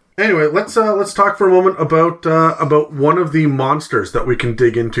dig it. Anyway, let's talk for a moment about one of the monsters that we can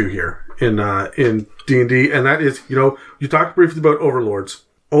dig into here in D&D, and that is, you talked briefly about overlords.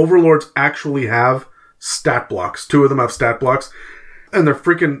 Overlords actually have stat blocks. Two of them have stat blocks, and they're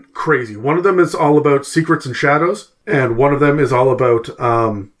freaking crazy. One of them is all about secrets and shadows, and one of them is all about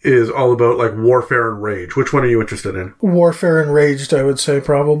like warfare and rage. Which one are you interested in? Warfare and raged, I would say,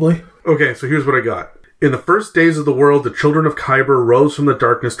 probably. Okay, so here's what I got. In the first days of the world, the children of Khyber rose from the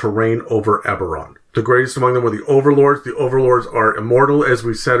darkness to reign over Eberron. The greatest among them were the overlords. The overlords are immortal, as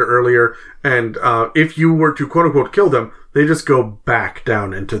we said earlier, and if you were to quote-unquote kill them, they just go back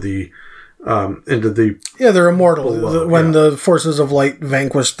down into the yeah, they're immortal. When the forces of light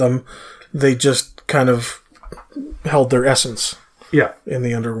vanquished them, they just kind of held their essence in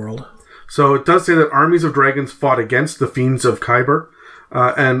the underworld. So it does say that armies of dragons fought against the fiends of Khyber,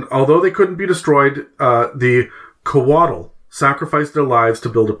 and although they couldn't be destroyed, the Coatl sacrificed their lives to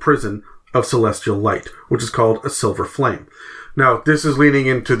build a prison of celestial light, which is called a silver flame. Now, this is leaning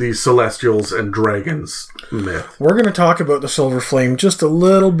into the Celestials and Dragons myth. We're going to talk about the Silver Flame just a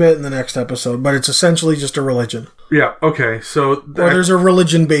little bit in the next episode, but it's essentially just a religion. Yeah, okay, so... Or there's a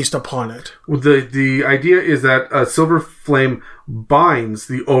religion based upon it. The idea is that a Silver Flame binds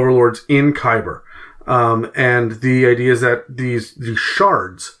the overlords in Khyber. And the idea is that these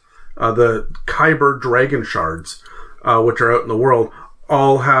shards, the Khyber dragon shards, which are out in the world,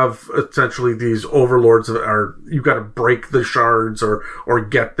 all have essentially these overlords you've got to break the shards or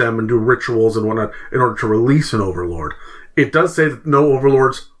get them and do rituals and whatnot in order to release an overlord. It does say that no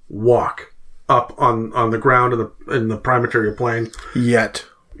overlords walk up on the ground in the prime-material plane. Yet,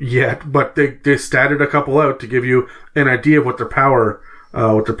 but they statted a couple out to give you an idea of what their power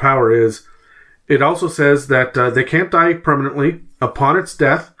is. It also says that they can't die permanently. Upon its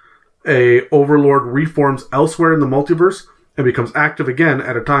death, a overlord reforms elsewhere in the multiverse and becomes active again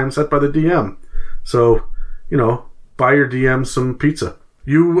at a time set by the DM. So, buy your DM some pizza.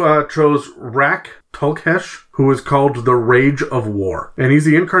 You chose Rak Tulkesh, who is called the Rage of War. And he's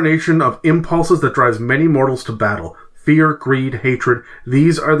the incarnation of impulses that drives many mortals to battle. Fear, greed, hatred.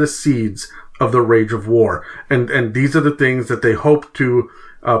 These are the seeds of the Rage of War. And these are the things that they hope to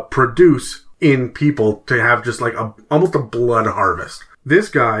produce in people to have just like almost a blood harvest. This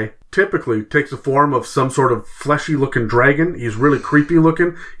guy typically takes the form of some sort of fleshy looking dragon. He's really creepy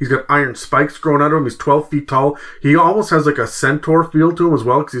looking. He's got iron spikes growing out of him. He's 12 feet tall. He almost has like a centaur feel to him as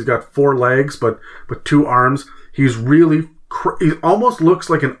well, because he's got 4 legs but 2 arms. He's really he almost looks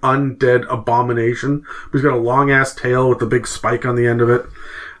like an undead abomination, but he's got a long ass tail with a big spike on the end of it.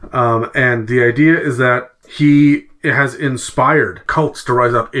 And the idea is that it has inspired cults to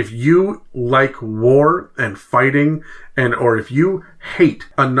rise up. If you like war and fighting, or if you hate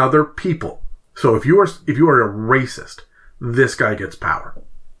another people, so if you are a racist, this guy gets power.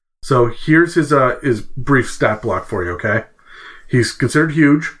 So here's his brief stat block for you. Okay, he's considered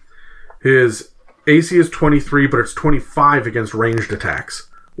huge. His AC is 23, but it's 25 against ranged attacks,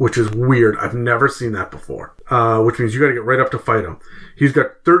 which is weird. I've never seen that before. Which means you got to get right up to fight him. He's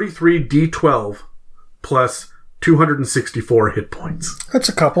got 33 D12 plus 264 hit points. That's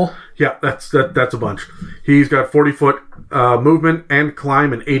a couple. Yeah, that's a bunch. He's got 40-foot movement and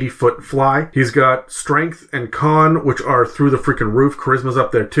climb and 80-foot fly. He's got strength and con, which are through the freaking roof. Charisma's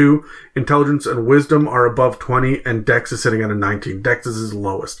up there too. Intelligence and wisdom are above 20, and Dex is sitting at a 19. Dex is his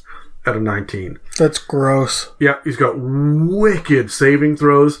lowest at a 19. That's gross. Yeah, he's got wicked saving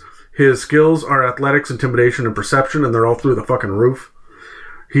throws. His skills are athletics, intimidation, and perception, and they're all through the fucking roof.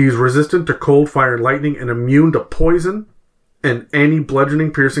 He's resistant to cold, fire, and lightning, and immune to poison and any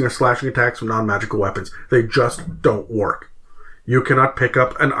bludgeoning, piercing, or slashing attacks from non-magical weapons. They just don't work. You cannot pick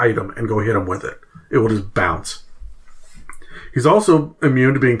up an item and go hit him with it. It will just bounce. He's also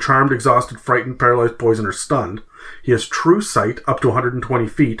immune to being charmed, exhausted, frightened, paralyzed, poisoned, or stunned. He has true sight up to 120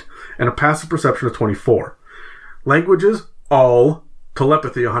 feet and a passive perception of 24. Languages, all.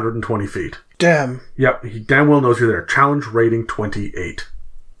 Telepathy, 120 feet. Damn. Yep, he damn well knows you're there. Challenge rating 28.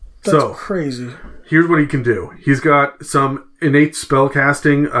 That's crazy. Here's what he can do. He's got some innate spell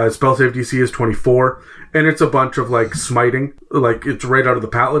casting. Spell save DC is 24. And it's a bunch of, like, smiting. Like, it's right out of the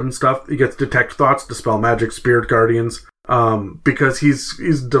Paladin stuff. He gets Detect Thoughts, Dispel Magic, Spirit Guardians. Because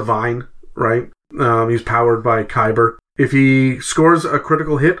he's divine, right? He's powered by Kyber. If he scores a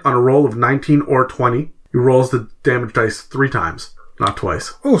critical hit on a roll of 19 or 20, he rolls the damage dice 3 times, not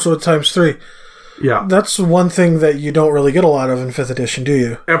twice. Oh, so it's times 3. Yeah. That's one thing that you don't really get a lot of in 5th edition, do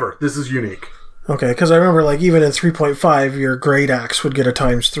you? Ever. This is unique. Okay, because I remember, like, even in 3.5, your Great Axe would get a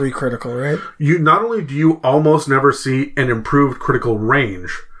times 3 critical, right? You not only do you almost never see an improved critical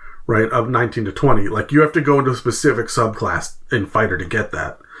range, right, of 19 to 20, like, you have to go into a specific subclass in Fighter to get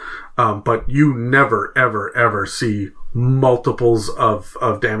that. But you never, ever, ever see multiples of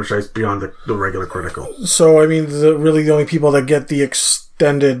damage dice beyond the regular critical. So, I mean, really the only people that get the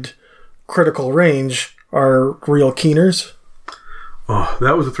extended critical range are real keeners. Oh,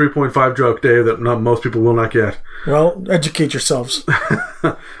 that was a 3.5 joke, Dave, that most people will not get. Well, educate yourselves.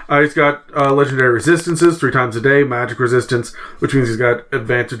 He's got legendary resistances 3 times a day, magic resistance, which means he's got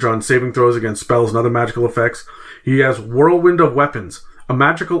advantage on saving throws against spells and other magical effects. He has Whirlwind of Weapons. A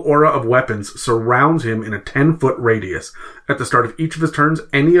magical aura of weapons surrounds him in a 10-foot radius. At the start of each of his turns,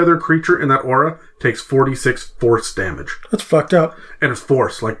 any other creature in that aura takes 46 force damage. That's fucked up. And it's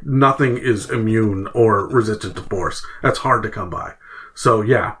force. Like, nothing is immune or resistant to force. That's hard to come by. So,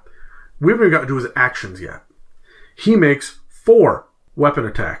 yeah. We haven't even got to do his actions yet. He makes 4 weapon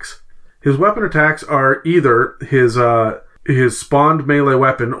attacks. His weapon attacks are either his spawned melee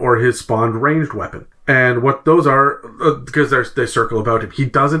weapon or his spawned ranged weapon. And what those are, because they circle about him, he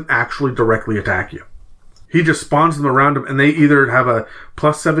doesn't actually directly attack you. He just spawns them around him, and they either have a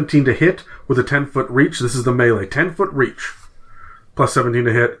plus 17 to hit with a 10-foot reach. This is the melee. 10-foot reach. Plus 17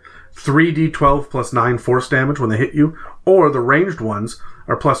 to hit. 3d12 plus 9 force damage when they hit you. Or the ranged ones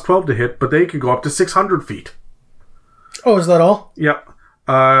are plus 12 to hit, but they can go up to 600 feet. Oh, is that all? Yep.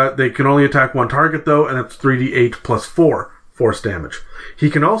 They can only attack one target, though, and it's 3d8 plus 4 force damage.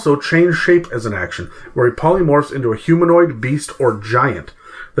 He can also change shape as an action, where he polymorphs into a humanoid, beast, or giant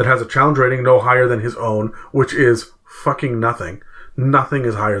that has a challenge rating no higher than his own, which is fucking nothing. Nothing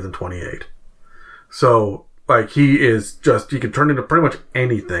is higher than 28. So, like, he can turn into pretty much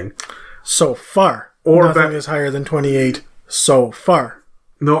anything. So far. Or nothing is higher than 28 so far.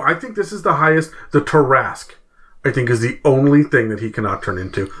 No, I think this is the highest. The Tarrasque, I think, is the only thing that he cannot turn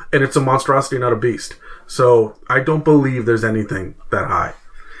into. And it's a monstrosity, not a beast. So, I don't believe there's anything that high.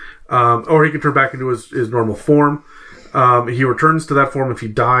 Or he can turn back into his normal form. He returns to that form if he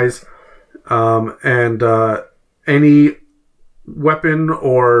dies. Any weapon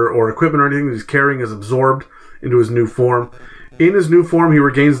or equipment or anything that he's carrying is absorbed into his new form. In his new form, he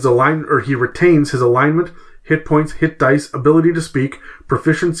retains his alignment, hit points, hit dice, ability to speak,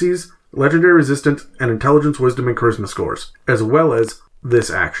 proficiencies, legendary resistance, and intelligence, wisdom, and charisma scores, as well as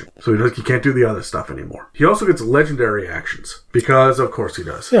this action. So he can't do the other stuff anymore. He also gets legendary actions, because of course he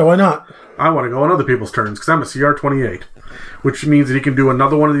does. Yeah, why not? I want to go on other people's turns, because I'm a CR 28, which means that he can do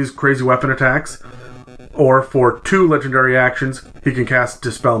another one of these crazy weapon attacks, or for 2 legendary actions, he can cast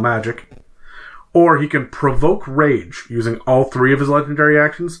Dispel Magic, or he can provoke rage using all 3 of his legendary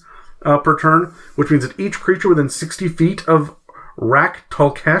actions per turn, which means that each creature within 60 feet of Rak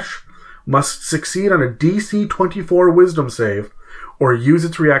Tolkesh must succeed on a DC 24 wisdom save, or use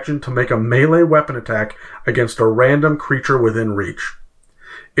its reaction to make a melee weapon attack against a random creature within reach.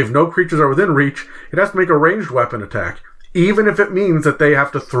 If no creatures are within reach, it has to make a ranged weapon attack, even if it means that they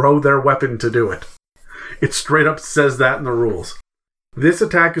have to throw their weapon to do it. It straight up says that in the rules. This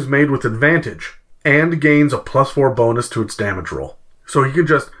attack is made with advantage, and gains a +4 bonus to its damage roll. So he can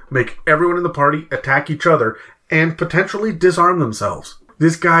just make everyone in the party attack each other, and potentially disarm themselves.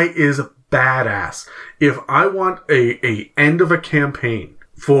 This guy is badass. If I want a end of a campaign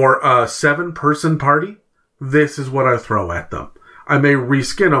for a 7-person party, this is what I throw at them. I may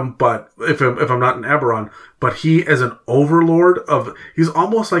reskin him, but if I'm not in Eberron, but he as an overlord he's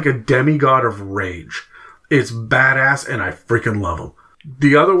almost like a demigod of rage. It's badass, and I freaking love him.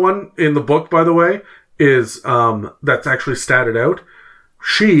 The other one in the book, by the way, is that's actually statted out.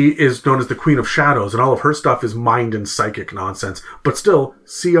 She is known as the Queen of Shadows, and all of her stuff is mind and psychic nonsense, but still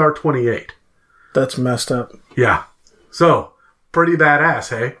CR 28. That's messed up. Yeah. So, pretty badass,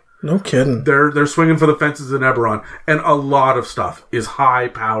 hey? No kidding. They're swinging for the fences in Eberron, and a lot of stuff is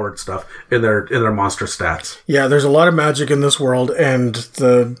high-powered stuff in their monster stats. Yeah, there's a lot of magic in this world, and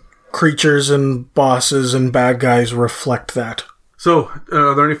the creatures and bosses and bad guys reflect that. So,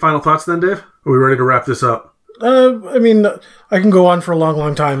 are there any final thoughts then, Dave? Are we ready to wrap this up? I mean, I can go on for a long,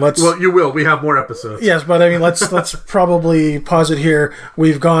 long time. Well, you will. We have more episodes. Yes, but I mean, let's probably pause it here.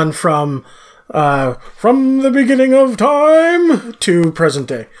 We've gone from the beginning of time to present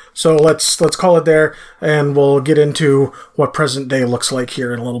day. So let's call it there, and we'll get into what present day looks like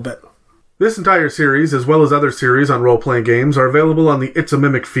here in a little bit. This entire series, as well as other series on role-playing games, are available on the It's a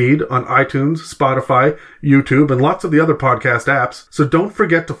Mimic feed on iTunes, Spotify, YouTube, and lots of the other podcast apps, so don't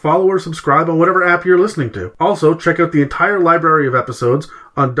forget to follow or subscribe on whatever app you're listening to. Also, check out the entire library of episodes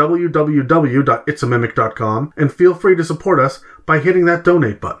on www.itsamimic.com, and feel free to support us by hitting that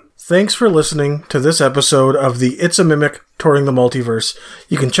donate button. Thanks for listening to this episode of the It's a Mimic Touring the Multiverse.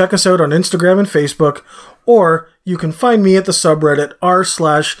 You can check us out on Instagram and Facebook, or you can find me at the subreddit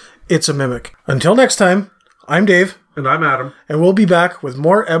r/It's a Mimic. Until next time, I'm Dave. And I'm Adam. And we'll be back with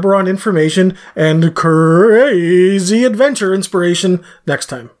more Eberron information and crazy adventure inspiration next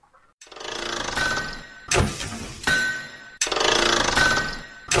time.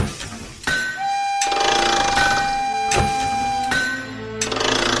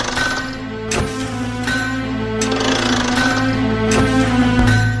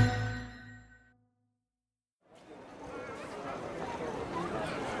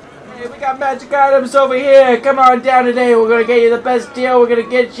 Magic items over here. Come on down today. We're going to get you the best deal. We're going to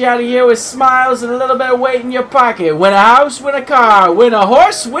get you out of here with smiles and a little bit of weight in your pocket. Win a house, win a car. Win a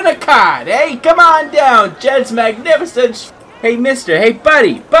horse, win a card. Hey, come on down. Jed's Magnificent. Hey, mister. Hey,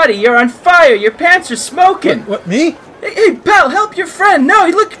 buddy. Buddy, you're on fire. Your pants are smoking. What, me? Hey, pal, help your friend. No,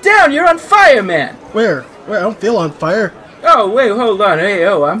 look down. You're on fire, man. Where? I don't feel on fire. Oh, wait, hold on. Hey,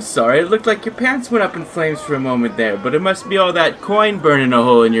 I'm sorry. It looked like your pants went up in flames for a moment there, but it must be all that coin burning a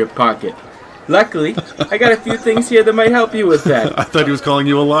hole in your pocket. Luckily, I got a few things here that might help you with that. I thought he was calling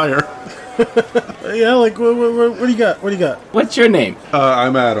you a liar. Yeah, like, what do you got? What do you got? What's your name?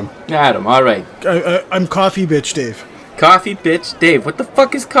 I'm Adam. Adam, all right. I'm Coffee Bitch Dave. Coffee Bitch Dave. What the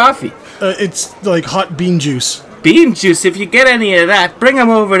fuck is coffee? It's like hot bean juice. Bean juice? If you get any of that, bring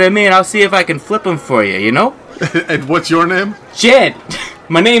them over to me and I'll see if I can flip them for you, you know? And what's your name? Jed.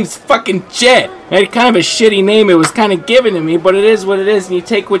 My name's fucking Jed. I had kind of a shitty name. It was kind of given to me, but it is what it is, and you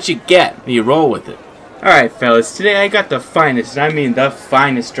take what you get, and you roll with it. Alright, fellas, today I got the finest, and I mean the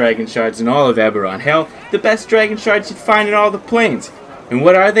finest dragon shards in all of Eberron. Hell, the best dragon shards you'd find in all the plains. And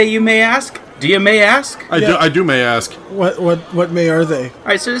what are they, you may ask? Do you may ask? I do may ask. What may are they?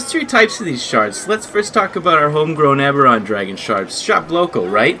 Alright, so there's three types of these shards. Let's first talk about our homegrown Eberron dragon shards. Shop local,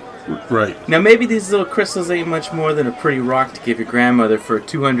 right? Right. Now maybe these little crystals ain't much more than a pretty rock to give your grandmother for her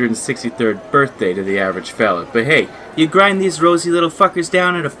 263rd birthday to the average fella. But hey, you grind these rosy little fuckers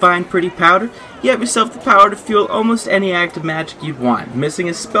down into fine pretty powder, you have yourself the power to fuel almost any act of magic you'd want. Missing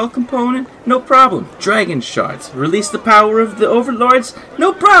a spell component? No problem. Dragon shards. Release the power of the overlords?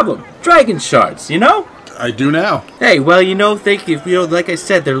 No problem. Dragon shards, you know? I do now. Hey, well, thank you. Like I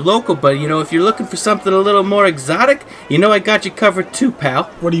said, they're local, but, if you're looking for something a little more exotic, I got you covered too, pal.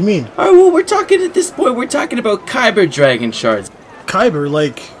 What do you mean? All right, well, at this point, we're talking about Kyber dragon shards. Kyber,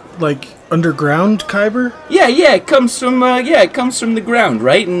 like underground Kyber? Yeah, it comes from the ground,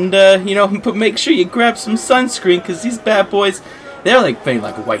 right? And, but make sure you grab some sunscreen, because these bad boys, they're like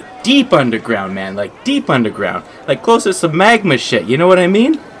white, deep underground, man, like deep underground, like close to some magma shit. You know what I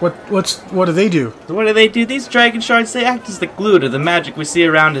mean? What do they do? So what do? These dragon shards, they act as the glue to the magic we see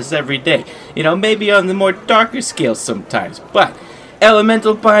around us every day. Maybe on the more darker scale sometimes, but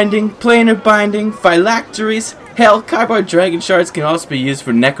elemental binding, planar binding, phylacteries. Hell, Kyber dragon shards can also be used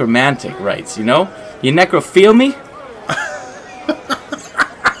for necromantic rites. You necrophile me?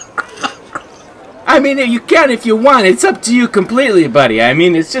 I mean, you can if you want. It's up to you completely, buddy. I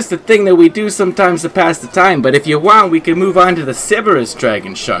mean, it's just a thing that we do sometimes to pass the time. But if you want, we can move on to the Sybaris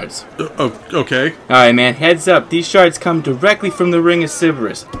dragon shards. Okay. Alright, man. Heads up. These shards come directly from the ring of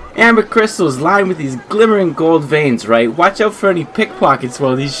Sybaris. Amber crystals lined with these glimmering gold veins, right? Watch out for any pickpockets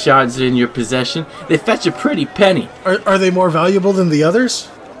while these shards are in your possession. They fetch a pretty penny. Are they more valuable than the others?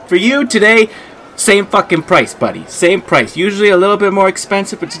 For you, today, same fucking price, buddy. Same price. Usually a little bit more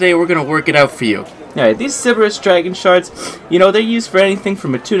expensive, but today we're going to work it out for you. Alright, these Sybaris dragon shards, they're used for anything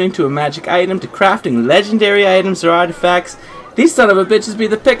from attuning to a magic item to crafting legendary items or artifacts. These son of a bitches be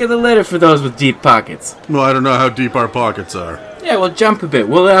the pick of the litter for those with deep pockets. Well, I don't know how deep our pockets are. Yeah, well, jump a bit.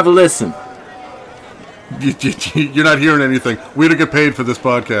 We'll have a listen. You're not hearing anything. We don't get paid for this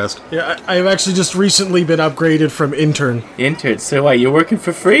podcast. Yeah, I've actually just recently been upgraded from intern. Intern? So what, you're working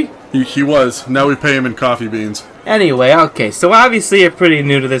for free? He was. Now we pay him in coffee beans. Anyway, okay, so obviously you're pretty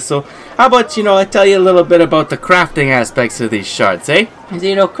new to this, so how about, I tell you a little bit about the crafting aspects of these shards, eh?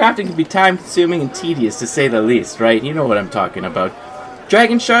 Crafting can be time-consuming and tedious, to say the least, right? You know what I'm talking about.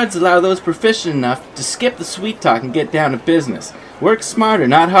 Dragon shards allow those proficient enough to skip the sweet talk and get down to business. Work smarter,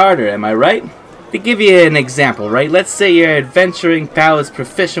 not harder, am I right? To give you an example, right? Let's say your adventuring pal is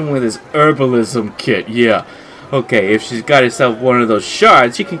proficient with his herbalism kit, yeah. Okay, if she's got herself one of those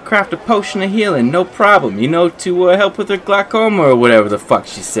shards, she can craft a potion of healing, no problem, to help with her glaucoma or whatever the fuck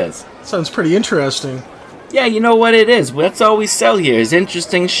she says. Sounds pretty interesting. Yeah, you know what it is. That's all we sell here is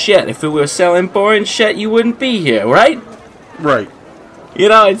interesting shit. If we were selling boring shit, you wouldn't be here, right? Right.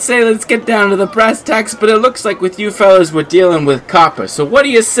 I'd say let's get down to the brass tacks, but it looks like with you fellas we're dealing with copper. So what do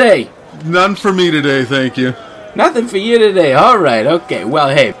you say? None for me today, thank you. Nothing for you today. All right, okay. Well,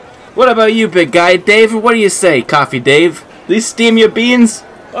 hey, what about you, big guy? Dave, what do you say, Coffee Dave? At least steam your beans?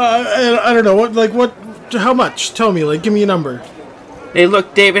 I don't know. How much? Tell me, give me a number. Hey,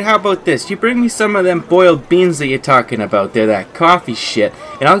 look, David, how about this? You bring me some of them boiled beans that you're talking about there, that coffee shit,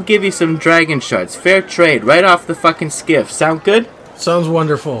 and I'll give you some dragon shards. Fair trade, right off the fucking skiff. Sound good? Sounds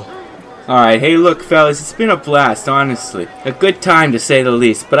wonderful. Alright, hey, look, fellas, it's been a blast, honestly. A good time, to say the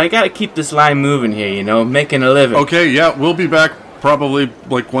least, but I gotta keep this line moving here, making a living. Okay, yeah, we'll be back probably,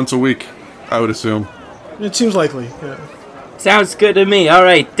 once a week, I would assume. It seems likely, yeah. Sounds good to me.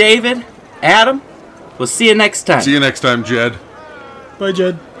 Alright, David, Adam, we'll see you next time. See you next time, Jed. Bye,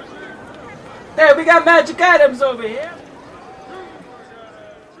 Jed. Hey, we got magic items over here.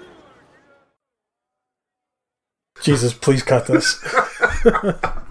 Jesus, please cut this.